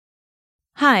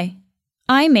Hi,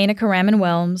 I'm Menaka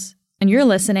Raman-Wilms, and you're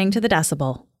listening to The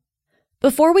Decibel.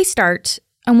 Before we start,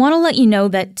 I want to let you know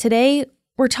that today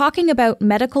we're talking about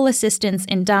medical assistance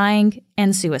in dying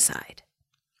and suicide.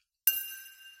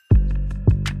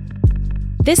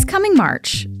 This coming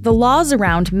March, the laws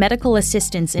around medical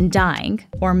assistance in dying,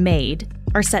 or MAID,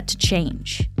 are set to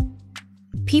change.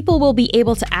 People will be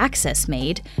able to access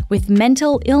MAID with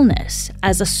mental illness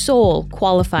as a sole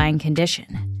qualifying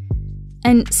condition.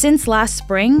 And since last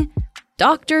spring,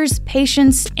 doctors,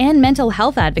 patients, and mental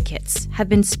health advocates have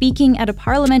been speaking at a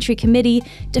parliamentary committee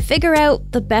to figure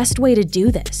out the best way to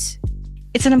do this.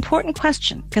 It's an important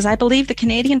question because I believe the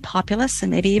Canadian populace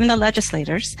and maybe even the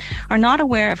legislators are not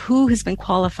aware of who has been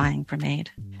qualifying for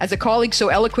MAID. As a colleague so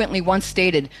eloquently once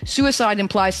stated, suicide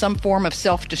implies some form of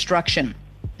self-destruction.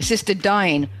 Assisted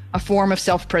dying, a form of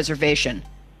self-preservation.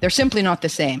 They're simply not the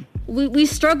same. We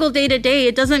struggle day to day.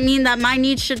 It doesn't mean that my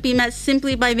needs should be met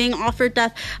simply by being offered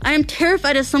death. I am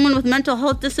terrified as someone with mental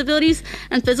health disabilities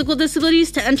and physical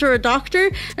disabilities to enter a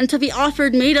doctor and to be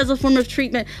offered MAID as a form of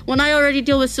treatment when I already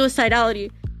deal with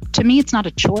suicidality. To me, it's not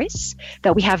a choice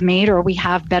that we have MAID or we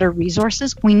have better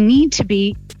resources. We need to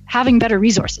be having better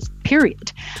resources,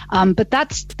 period. But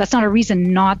that's not a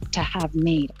reason not to have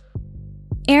MAID.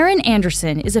 Erin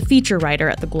Anderson is a feature writer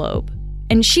at The Globe,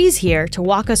 and she's here to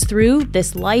walk us through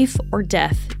this life or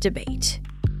death debate.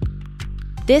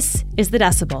 This is The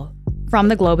Decibel from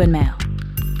The Globe and Mail.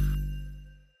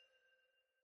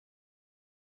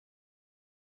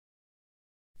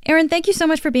 Erin, thank you so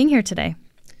much for being here today.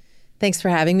 Thanks for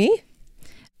having me.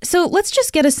 So let's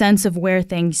just get a sense of where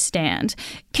things stand.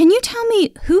 Can you tell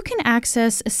me who can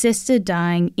access assisted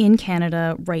dying in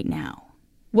Canada right now?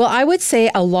 Well, I would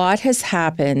say a lot has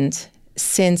happened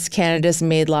since Canada's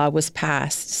MAID law was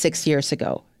passed 6 years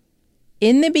ago.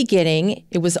 In the beginning,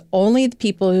 it was only the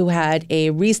people who had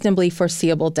a reasonably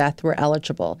foreseeable death were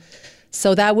eligible.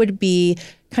 So that would be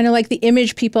kind of like the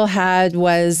image people had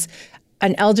was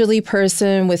an elderly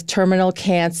person with terminal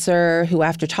cancer who,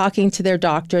 after talking to their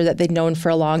doctor that they'd known for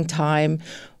a long time,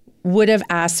 would have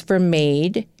asked for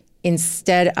MAID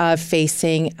instead of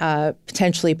facing a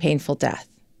potentially painful death.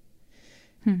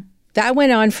 That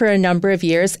went on for a number of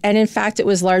years, and in fact, it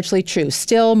was largely true.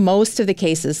 Still, most of the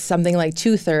cases, something like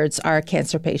 2/3, are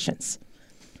cancer patients.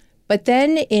 But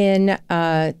then in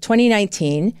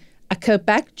 2019, a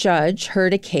Quebec judge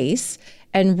heard a case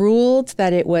and ruled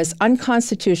that it was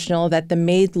unconstitutional that the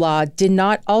MAID law did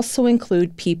not also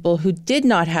include people who did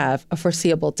not have a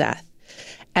foreseeable death.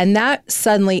 And that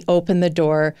suddenly opened the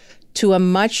door to a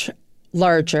much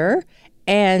larger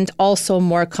and also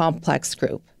more complex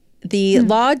group. The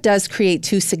law does create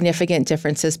two significant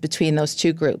differences between those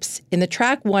two groups. In the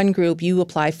Track 1 group, you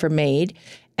apply for MAID,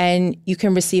 and you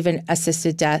can receive an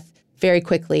assisted death very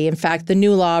quickly. In fact, the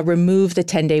new law removed the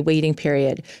 10-day waiting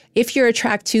period. If you're a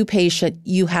Track 2 patient,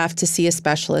 you have to see a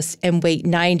specialist and wait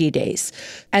 90 days.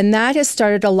 And that has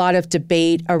started a lot of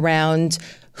debate around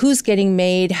who's getting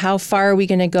MAID, how far are we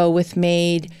going to go with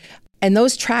MAID. And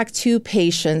those Track 2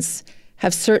 patients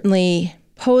have certainly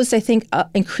posed, I think,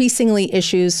 increasingly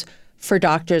issues for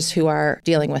doctors who are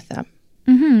dealing with them.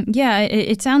 Mm-hmm. Yeah,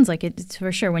 it sounds like it's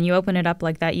for sure. When you open it up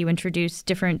like that, you introduce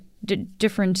different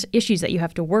issues that you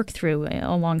have to work through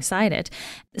alongside it.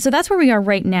 So that's where we are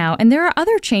right now. And there are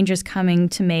other changes coming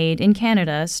to MAID in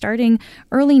Canada starting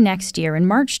early next year in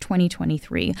March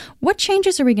 2023. What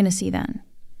changes are we going to see then?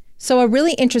 So a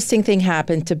really interesting thing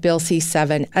happened to Bill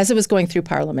C-7 as it was going through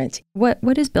Parliament.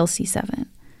 What is Bill C-7?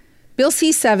 Bill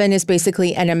C-7 is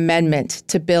basically an amendment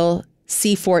to Bill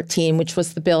C-14, which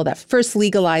was the bill that first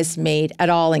legalized MAID at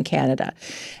all in Canada.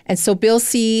 And so Bill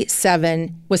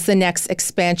C-7 was the next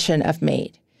expansion of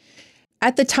MAID.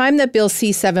 At the time that Bill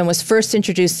C-7 was first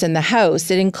introduced in the House,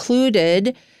 it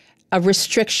included a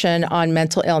restriction on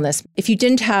mental illness. If you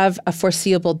didn't have a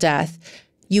foreseeable death,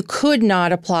 you could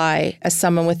not apply as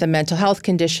someone with a mental health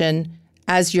condition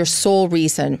as your sole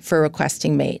reason for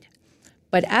requesting MAID.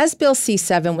 But as Bill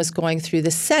C-7 was going through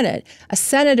the Senate, a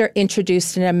senator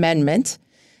introduced an amendment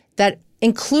that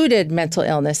included mental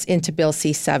illness into Bill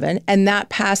C-7, and that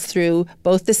passed through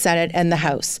both the Senate and the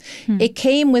House. It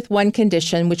came with one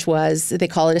condition, which was, they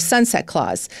call it a sunset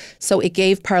clause. So it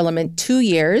gave Parliament 2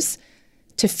 years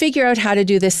to figure out how to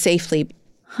do this safely.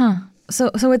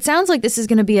 So it sounds like this is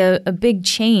going to be a big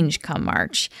change come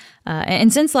March.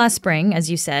 And since last spring,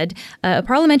 as you said, a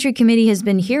parliamentary committee has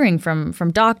been hearing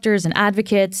from doctors and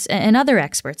advocates and other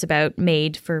experts about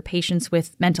MAID for patients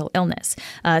with mental illness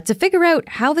to figure out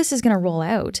how this is going to roll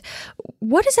out.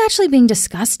 What is actually being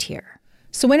discussed here?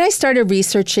 So when I started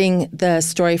researching the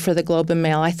story for the Globe and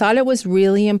Mail, I thought it was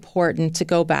really important to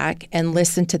go back and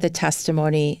listen to the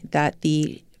testimony that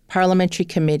the parliamentary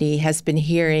committee has been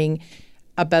hearing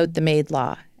about the MAID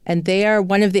law. And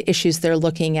one of the issues they're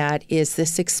looking at is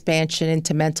this expansion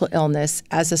into mental illness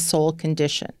as a sole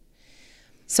condition.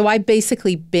 So I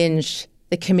basically binged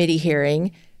the committee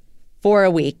hearing for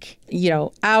a week,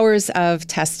 hours of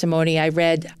testimony. I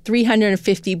read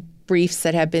 350 briefs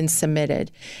that have been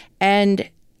submitted. And,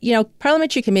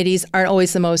 parliamentary committees aren't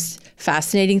always the most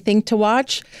fascinating thing to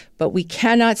watch, but we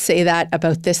cannot say that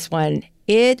about this one.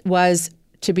 It was,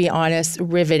 to be honest,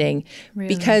 riveting.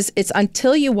 Really? Because it's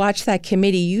until you watch that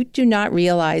committee, you do not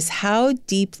realize how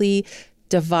deeply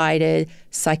divided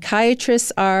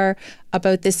psychiatrists are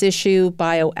about this issue,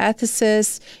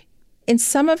 bioethicists. In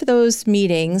some of those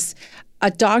meetings, a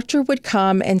doctor would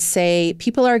come and say,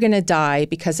 people are going to die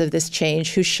because of this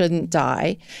change who shouldn't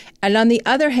die. And on the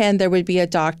other hand, there would be a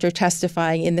doctor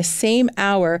testifying in the same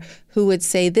hour who would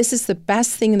say, this is the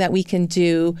best thing that we can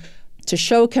do to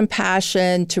show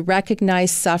compassion, to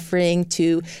recognize suffering,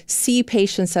 to see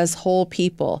patients as whole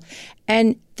people.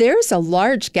 And there's a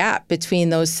large gap between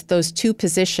those two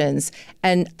positions,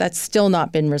 and that's still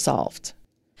not been resolved.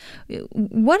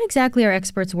 What exactly are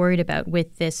experts worried about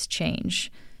with this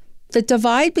change? The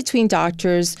divide between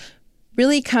doctors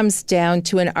really comes down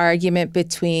to an argument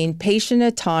between patient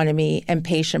autonomy and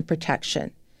patient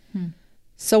protection.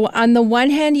 So on the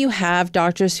one hand, you have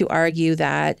doctors who argue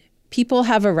that people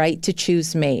have a right to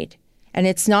choose MAID, and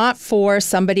it's not for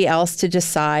somebody else to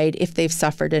decide if they've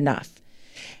suffered enough.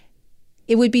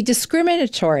 It would be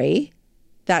discriminatory,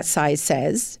 that side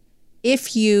says,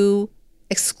 if you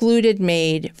excluded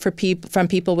MAID from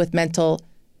people with mental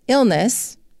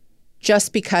illness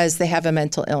just because they have a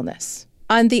mental illness.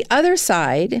 On the other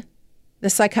side,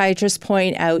 the psychiatrists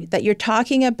point out that you're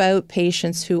talking about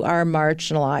patients who are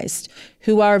marginalized,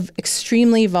 who are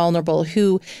extremely vulnerable,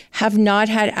 who have not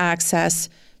had access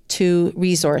to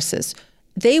resources.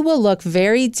 They will look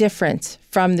very different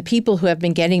from the people who have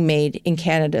been getting MAID in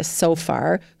Canada so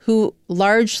far, who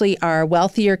largely are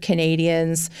wealthier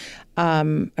Canadians,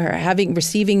 or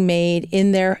receiving MAID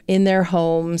in their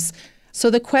homes. So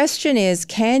the question is,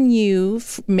 can you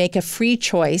make a free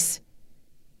choice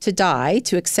to die,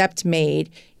 to accept MAID,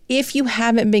 if you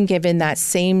haven't been given that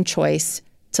same choice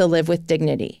to live with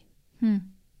dignity?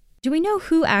 Do we know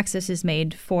who accesses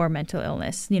MAID for mental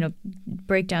illness?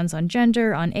 Breakdowns on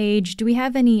gender, on age. Do we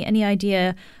have any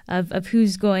idea of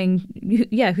who's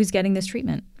getting this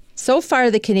treatment? So far,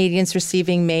 the Canadians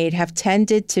receiving MAID have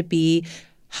tended to be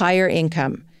higher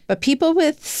income. But people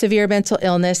with severe mental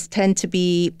illness tend to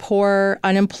be poor,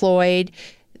 unemployed.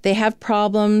 They have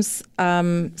problems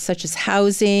such as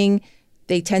housing.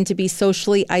 They tend to be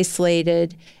socially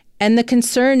isolated. And the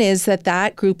concern is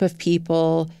that group of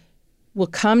people will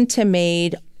come to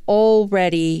MAID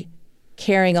already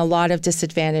carrying a lot of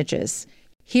disadvantages.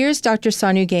 Here's Dr.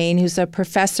 Sonu Gain, who's a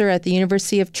professor at the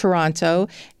University of Toronto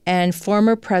and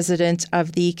former president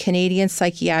of the Canadian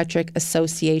Psychiatric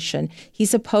Association.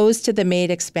 He's opposed to the MAID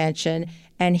expansion,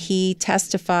 and he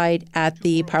testified at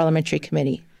the parliamentary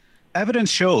committee. Evidence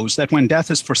shows that when death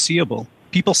is foreseeable,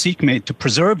 people seek MAID to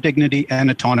preserve dignity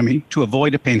and autonomy to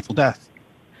avoid a painful death.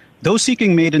 Those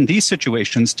seeking MAID in these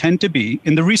situations tend to be,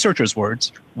 in the researchers'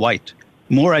 words, white,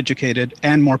 more educated,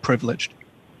 and more privileged.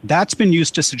 That's been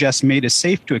used to suggest MAID is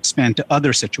safe to expand to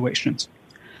other situations.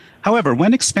 However,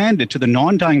 when expanded to the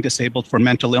non-dying disabled for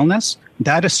mental illness,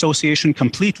 that association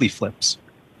completely flips.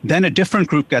 Then a different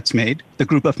group gets MAID, the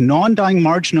group of non-dying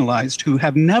marginalized who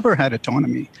have never had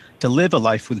autonomy to live a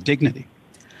life with dignity.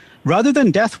 Rather than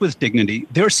death with dignity,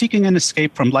 they're seeking an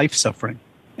escape from life suffering.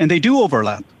 And they do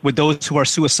overlap with those who are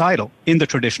suicidal in the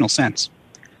traditional sense.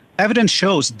 Evidence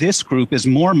shows this group is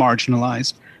more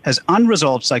marginalized, has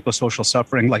unresolved psychosocial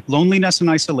suffering like loneliness and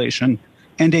isolation,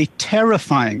 and a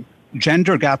terrifying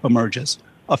gender gap emerges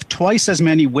of twice as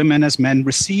many women as men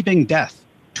receiving death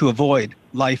to avoid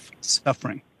life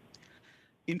suffering.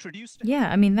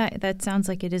 That sounds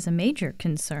like it is a major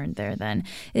concern there then.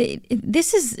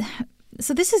 This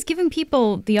is giving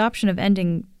people the option of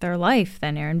ending their life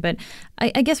then, Erin. But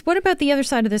I guess what about the other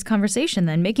side of this conversation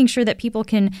then? Making sure that people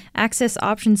can access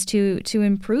options to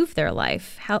improve their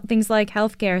life, things like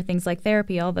healthcare, things like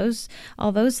therapy, all those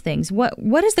things.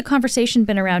 What has the conversation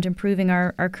been around improving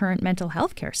our current mental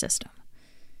health care system?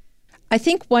 I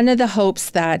think one of the hopes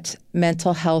that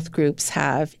mental health groups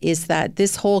have is that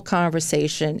this whole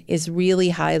conversation is really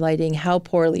highlighting how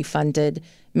poorly funded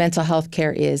mental health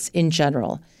care is in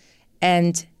general,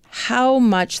 and how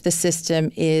much the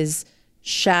system is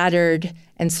shattered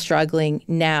and struggling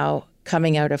now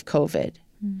coming out of COVID.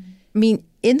 I mean,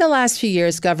 in the last few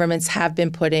years, governments have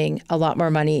been putting a lot more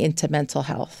money into mental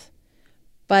health.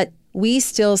 But we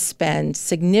still spend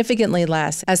significantly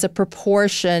less as a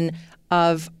proportion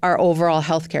of our overall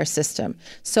healthcare system.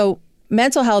 So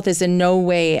mental health is in no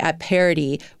way at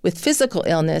parity with physical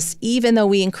illness, even though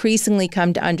we increasingly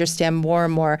come to understand more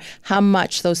and more how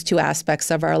much those two aspects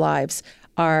of our lives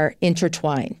are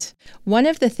intertwined. One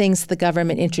of the things the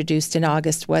government introduced in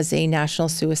August was a national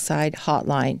suicide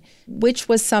hotline, which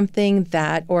was something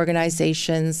that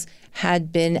organizations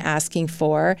had been asking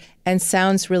for and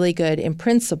sounds really good in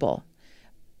principle.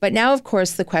 But now, of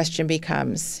course, the question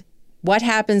becomes, what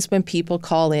happens when people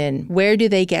call in? Where do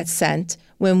they get sent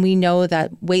when we know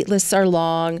that wait lists are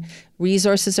long,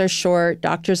 resources are short,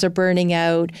 doctors are burning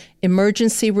out,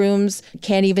 emergency rooms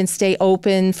can't even stay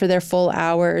open for their full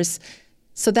hours?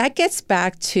 So that gets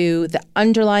back to the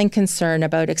underlying concern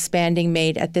about expanding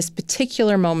MAID at this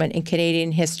particular moment in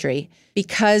Canadian history,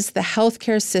 because the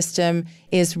healthcare system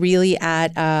is really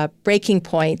at a breaking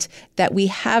point that we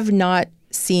have not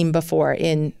seen before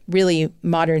in really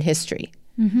modern history.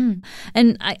 Mm-hmm.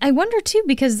 And I wonder, too,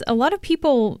 because a lot of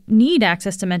people need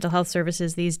access to mental health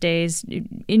services these days,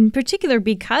 in particular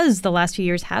because the last few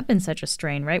years have been such a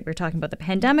strain, right? We're talking about the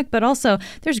pandemic, but also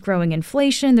there's growing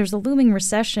inflation, there's a looming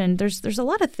recession, there's a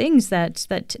lot of things that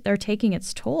are taking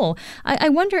its toll. I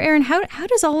wonder, Erin, how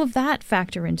does all of that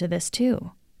factor into this,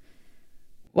 too?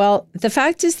 Well, the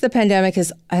fact is the pandemic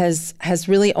has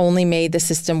really only made the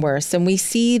system worse, and we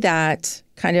see that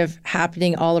kind of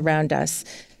happening all around us.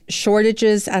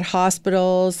 Shortages at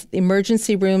hospitals,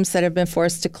 emergency rooms that have been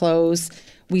forced to close.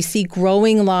 We see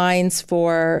growing lines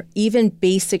for even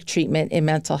basic treatment in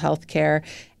mental health care.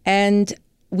 And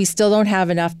we still don't have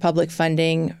enough public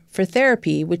funding for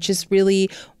therapy, which is really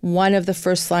one of the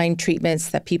first-line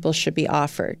treatments that people should be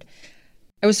offered.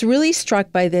 I was really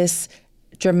struck by this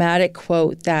dramatic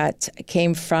quote that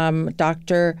came from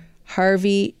Dr.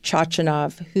 Harvey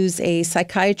Chochinov, who's a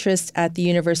psychiatrist at the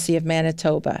University of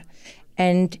Manitoba.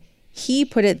 And he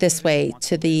put it this way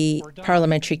to the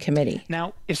parliamentary committee.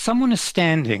 Now, if someone is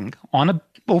standing on an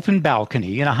open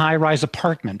balcony in a high-rise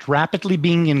apartment, rapidly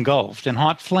being engulfed in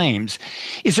hot flames,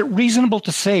 is it reasonable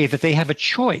to say that they have a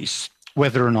choice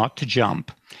whether or not to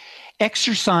jump?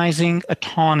 Exercising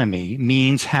autonomy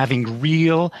means having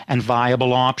real and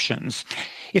viable options.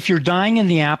 If you're dying in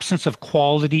the absence of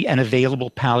quality and available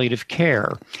palliative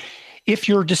care, if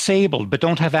you're disabled but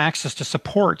don't have access to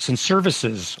supports and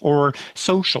services or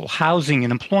social, housing,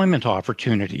 and employment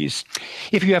opportunities,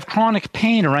 if you have chronic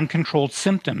pain or uncontrolled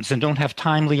symptoms and don't have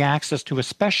timely access to a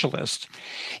specialist,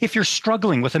 if you're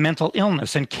struggling with a mental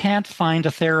illness and can't find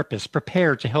a therapist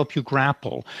prepared to help you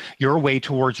grapple your way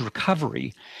towards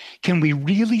recovery, can we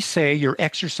really say you're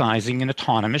exercising an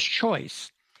autonomous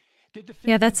choice?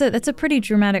 Yeah, that's a pretty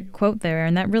dramatic quote there,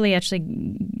 and that really actually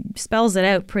spells it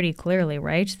out pretty clearly,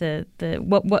 right?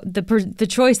 The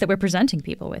choice that we're presenting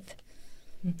people with.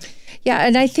 Yeah,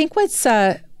 and I think what's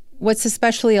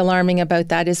especially alarming about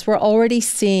that is we're already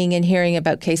seeing and hearing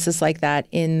about cases like that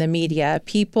in the media.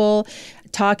 People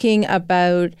talking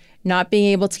about not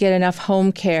being able to get enough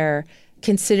home care,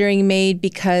 considering MAID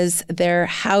because their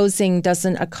housing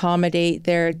doesn't accommodate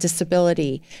their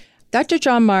disability. Dr.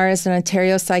 John Marr is an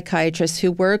Ontario psychiatrist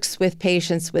who works with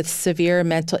patients with severe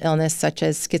mental illness such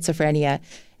as schizophrenia,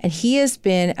 and he has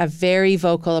been a very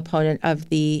vocal opponent of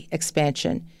the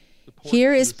expansion.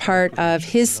 Here is part of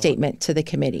his statement to the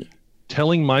committee.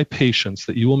 Telling my patients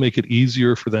that you will make it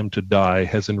easier for them to die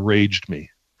has enraged me.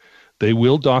 They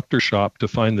will doctor shop to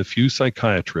find the few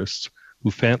psychiatrists who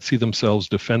fancy themselves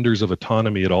defenders of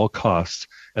autonomy at all costs,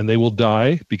 and they will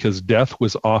die because death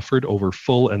was offered over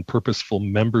full and purposeful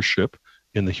membership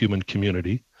in the human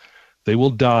community. They will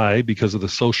die because of the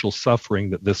social suffering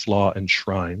that this law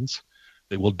enshrines.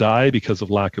 They will die because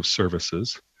of lack of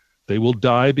services. They will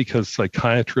die because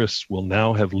psychiatrists will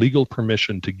now have legal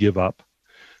permission to give up.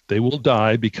 They will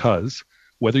die because,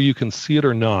 whether you can see it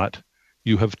or not,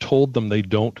 you have told them they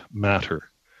don't matter.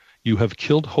 You have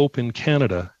killed hope in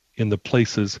Canada in the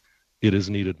places it is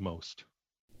needed most.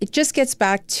 It just gets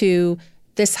back to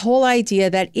this whole idea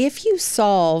that if you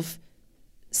solve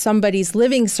somebody's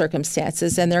living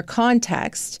circumstances and their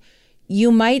context,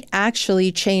 you might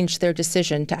actually change their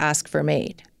decision to ask for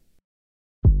MAID.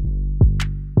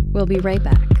 We'll be right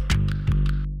back.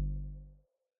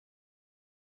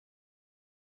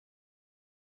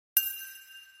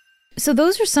 So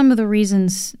those are some of the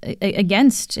reasons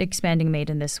against expanding MAID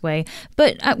in this way.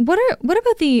 But what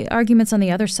about the arguments on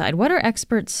the other side? What are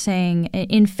experts saying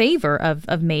in favor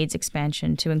of MAID's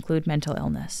expansion to include mental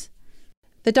illness?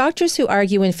 The doctors who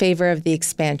argue in favor of the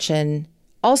expansion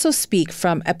also speak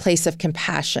from a place of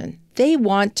compassion. They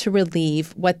want to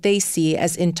relieve what they see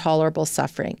as intolerable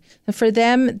suffering. And for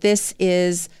them, this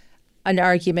is an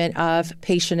argument of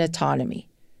patient autonomy.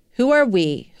 Who are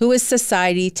we? Who is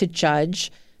society to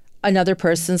judge another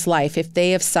person's life if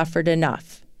they have suffered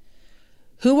enough?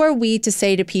 Who are we to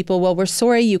say to people, well, we're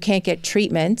sorry you can't get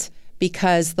treatment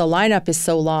because the lineup is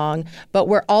so long, but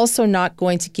we're also not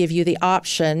going to give you the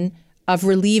option of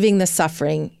relieving the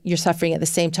suffering you're suffering at the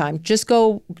same time. Just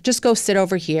go sit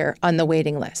over here on the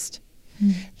waiting list.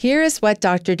 Here is what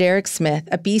Dr. Derek Smith,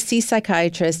 a BC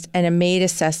psychiatrist and a MAID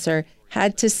assessor,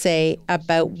 had to say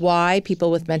about why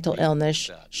people with mental illness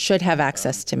should have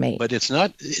access to MAID. But it's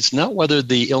not whether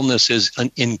the illness is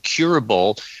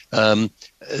incurable.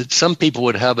 Some people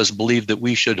would have us believe that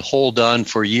we should hold on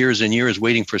for years and years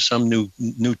waiting for some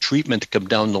new treatment to come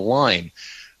down the line.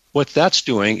 What that's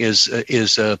doing is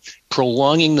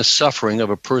prolonging the suffering of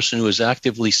a person who is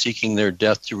actively seeking their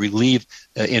death to relieve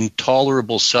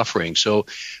intolerable suffering. So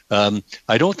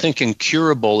I don't think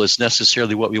incurable is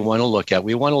necessarily what we want to look at.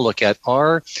 We want to look at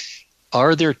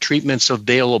are there treatments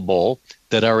available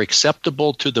that are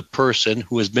acceptable to the person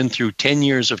who has been through 10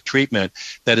 years of treatment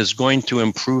that is going to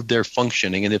improve their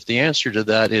functioning? And if the answer to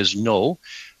that is no,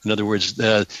 in other words,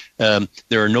 there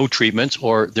are no treatments,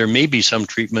 or there may be some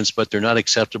treatments, but they're not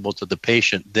acceptable to the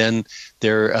patient, then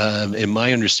in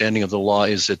my understanding of the law,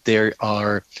 is that they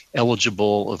are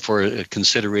eligible for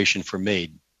consideration for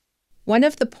MAID. One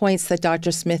of the points that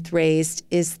Dr. Smith raised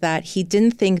is that he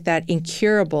didn't think that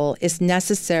incurable is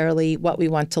necessarily what we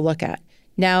want to look at.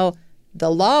 Now, the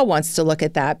law wants to look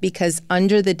at that because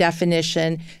under the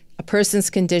definition, a person's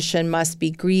condition must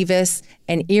be grievous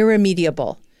and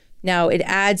irremediable. Now, it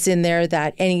adds in there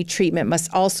that any treatment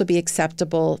must also be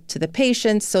acceptable to the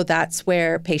patient, so that's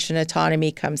where patient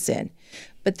autonomy comes in.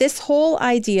 But this whole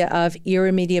idea of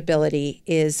irremediability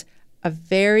is a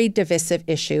very divisive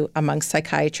issue among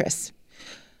psychiatrists.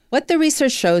 What the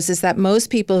research shows is that most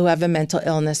people who have a mental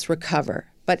illness recover.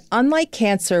 But unlike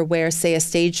cancer, where, say, a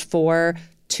stage 4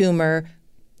 tumor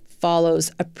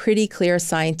follows a pretty clear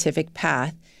scientific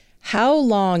path, how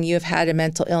long you have had a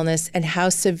mental illness and how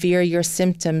severe your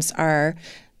symptoms are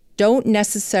don't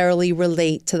necessarily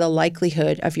relate to the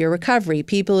likelihood of your recovery.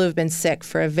 People who have been sick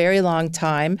for a very long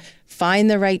time find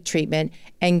the right treatment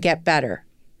and get better.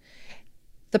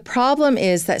 The problem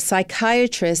is that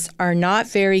psychiatrists are not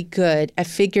very good at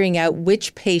figuring out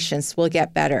which patients will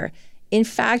get better. In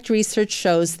fact, research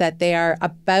shows that they are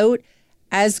about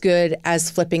as good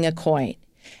as flipping a coin.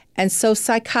 And so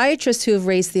psychiatrists who have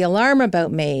raised the alarm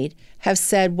about MAID have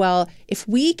said, well, if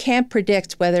we can't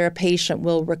predict whether a patient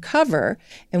will recover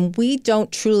and we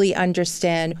don't truly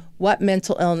understand what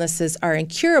mental illnesses are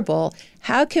incurable,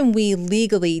 how can we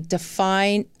legally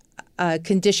define a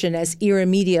condition as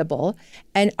irremediable?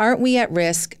 And aren't we at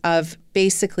risk of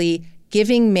basically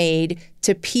giving MAID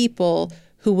to people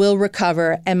who will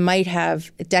recover and might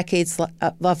have decades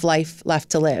of life left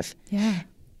to live? Yeah.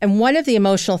 And one of the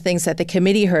emotional things that the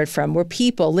committee heard from were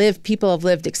people of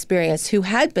lived experience who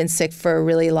had been sick for a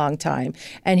really long time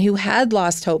and who had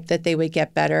lost hope that they would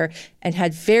get better and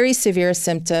had very severe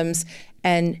symptoms.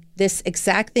 And this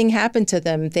exact thing happened to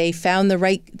them. They found the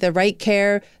right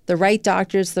care, the right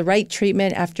doctors, the right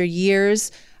treatment after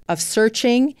years of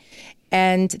searching.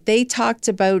 And they talked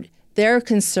about their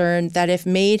concern that if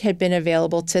MAID had been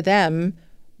available to them,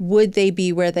 would they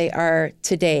be where they are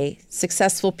today?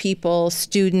 Successful people,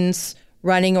 students,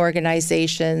 running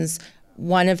organizations.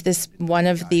 One of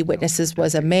the witnesses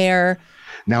was a mayor.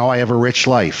 Now I have a rich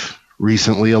life,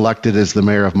 recently elected as the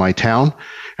mayor of my town,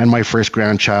 and my first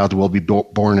grandchild will be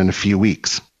born in a few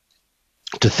weeks.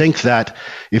 To think that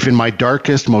if in my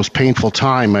darkest, most painful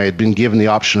time I had been given the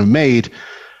option of MAID,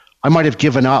 I might have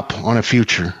given up on a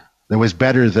future that was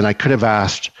better than I could have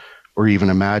asked or even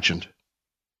imagined.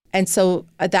 And so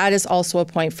that is also a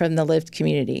point from the lived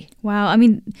community. Wow. I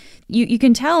mean, you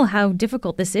can tell how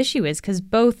difficult this issue is because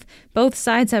both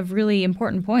sides have really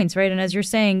important points, right? And as you're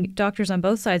saying, doctors on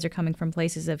both sides are coming from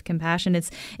places of compassion.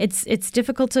 It's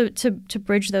difficult to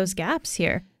bridge those gaps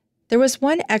here. There was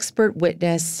one expert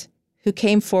witness who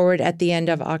came forward at the end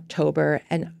of October,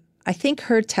 and I think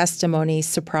her testimony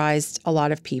surprised a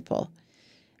lot of people.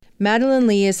 Madeline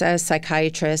Lee is a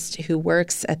psychiatrist who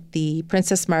works at the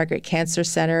Princess Margaret Cancer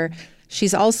Center.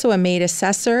 She's also a MAID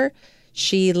assessor.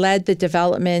 She led the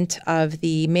development of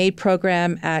the MAID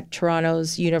program at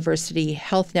Toronto's University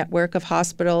Health Network of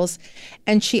Hospitals.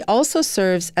 And she also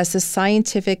serves as a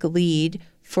scientific lead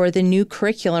for the new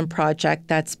curriculum project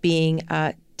that's being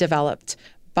developed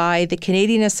by the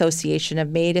Canadian Association of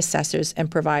MAID Assessors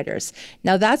and Providers.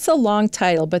 Now, that's a long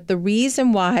title, but the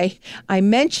reason why I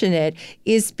mention it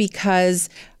is because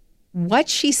what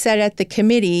she said at the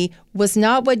committee was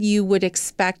not what you would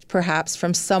expect, perhaps,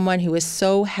 from someone who is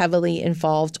so heavily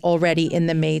involved already in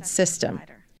the MAID system.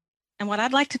 And what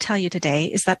I'd like to tell you today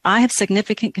is that I have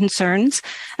significant concerns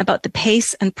about the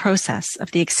pace and process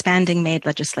of the expanding MAID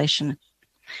legislation.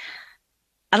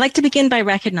 I'd like to begin by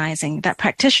recognizing that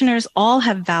practitioners all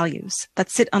have values that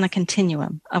sit on a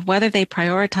continuum of whether they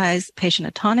prioritize patient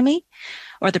autonomy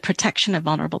or the protection of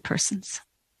vulnerable persons.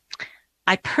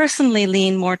 I personally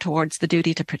lean more towards the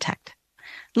duty to protect,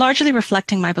 largely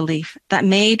reflecting my belief that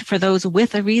MAID for those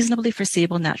with a reasonably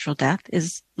foreseeable natural death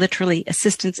is literally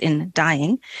assistance in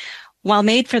dying, while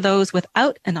MAID for those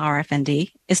without an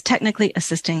RFND is technically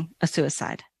assisting a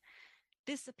suicide.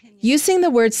 Using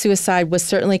the word suicide was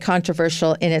certainly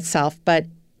controversial in itself, but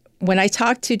when I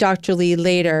talked to Dr. Lee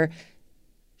later,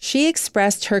 she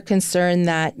expressed her concern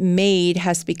that MAID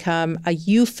has become a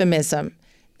euphemism,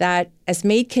 that as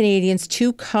made Canadians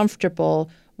too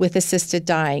comfortable with assisted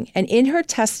dying. And in her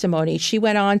testimony, she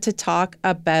went on to talk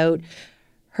about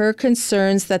her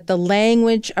concerns that the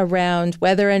language around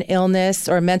whether an illness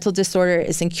or a mental disorder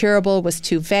is incurable was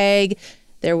too vague.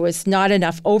 There was not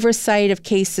enough oversight of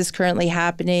cases currently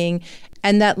happening,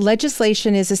 and that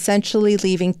legislation is essentially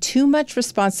leaving too much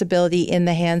responsibility in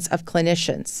the hands of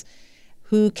clinicians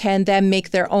who can then make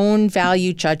their own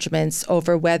value judgments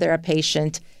over whether a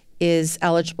patient is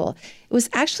eligible. It was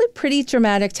actually pretty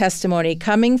dramatic testimony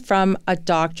coming from a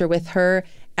doctor with her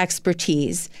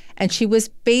expertise, and she was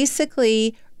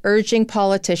basically urging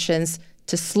politicians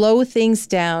to slow things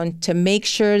down, to make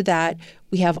sure that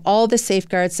we have all the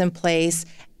safeguards in place,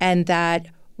 and that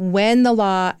when the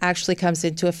law actually comes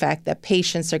into effect, that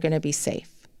patients are going to be safe.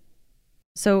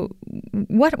 So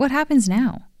what happens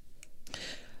now?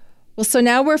 Well, so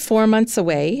now we're 4 months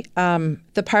away.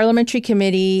 The parliamentary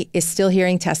committee is still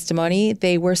hearing testimony.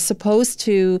 They were supposed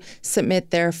to submit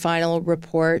their final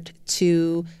report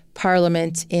to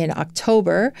Parliament in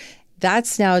October.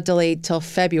 That's now delayed till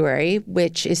February,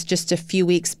 which is just a few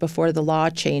weeks before the law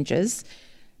changes.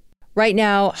 Right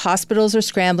now, hospitals are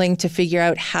scrambling to figure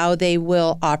out how they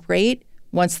will operate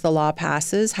once the law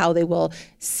passes, how they will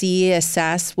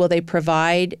assess, will they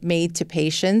provide MAID to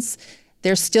patients.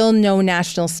 There's still no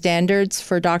national standards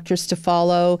for doctors to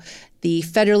follow. The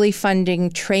federally funding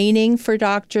training for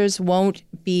doctors won't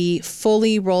be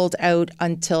fully rolled out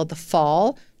until the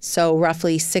fall, so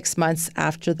roughly 6 months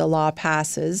after the law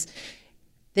passes.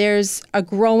 There's a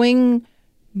growing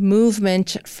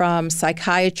movement from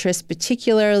psychiatrists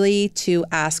particularly to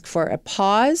ask for a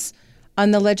pause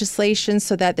on the legislation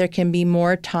so that there can be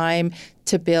more time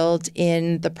to build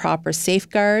in the proper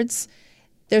safeguards.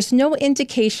 There's no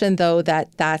indication, though,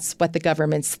 that that's what the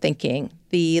government's thinking.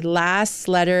 The last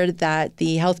letter that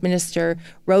the health minister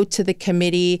wrote to the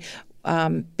committee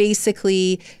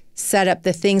basically set up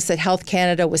the things that Health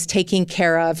Canada was taking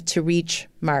care of to reach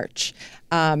March,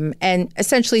 and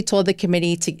essentially told the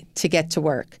committee to get to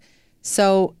work.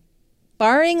 So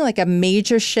barring like a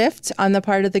major shift on the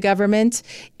part of the government,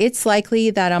 it's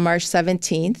likely that on March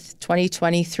 17th,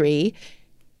 2023,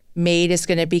 MAID is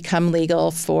going to become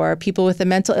legal for people with a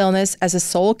mental illness as a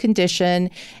sole condition,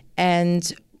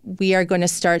 and we are going to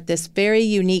start this very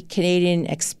unique Canadian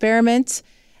experiment,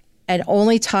 and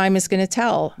only time is going to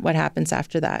tell what happens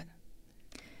after that.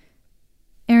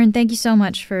 Erin, thank you so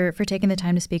much for taking the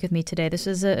time to speak with me today. This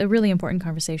was a really important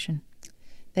conversation.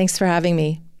 Thanks for having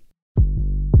me.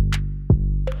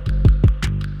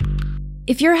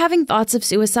 If you're having thoughts of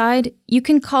suicide, you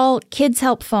can call Kids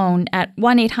Help Phone at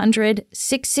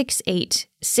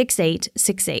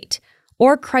 1-800-668-6868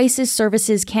 or Crisis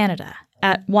Services Canada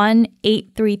at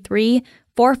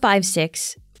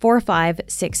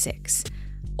 1-833-456-4566.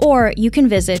 Or you can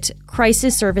visit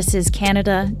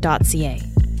crisisservicescanada.ca.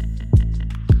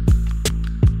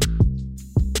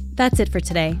 That's it for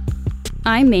today.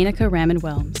 I'm Menaka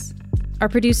Raman-Wilms. Our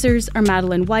producers are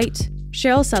Madeline White,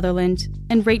 Cheryl Sutherland,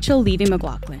 and Rachel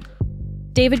Levy-McLaughlin.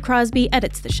 David Crosby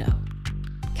edits the show.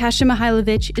 Kasia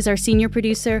Mihailovich is our senior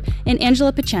producer, and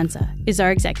Angela Pacenza is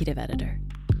our executive editor.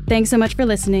 Thanks so much for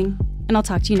listening, and I'll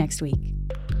talk to you next week.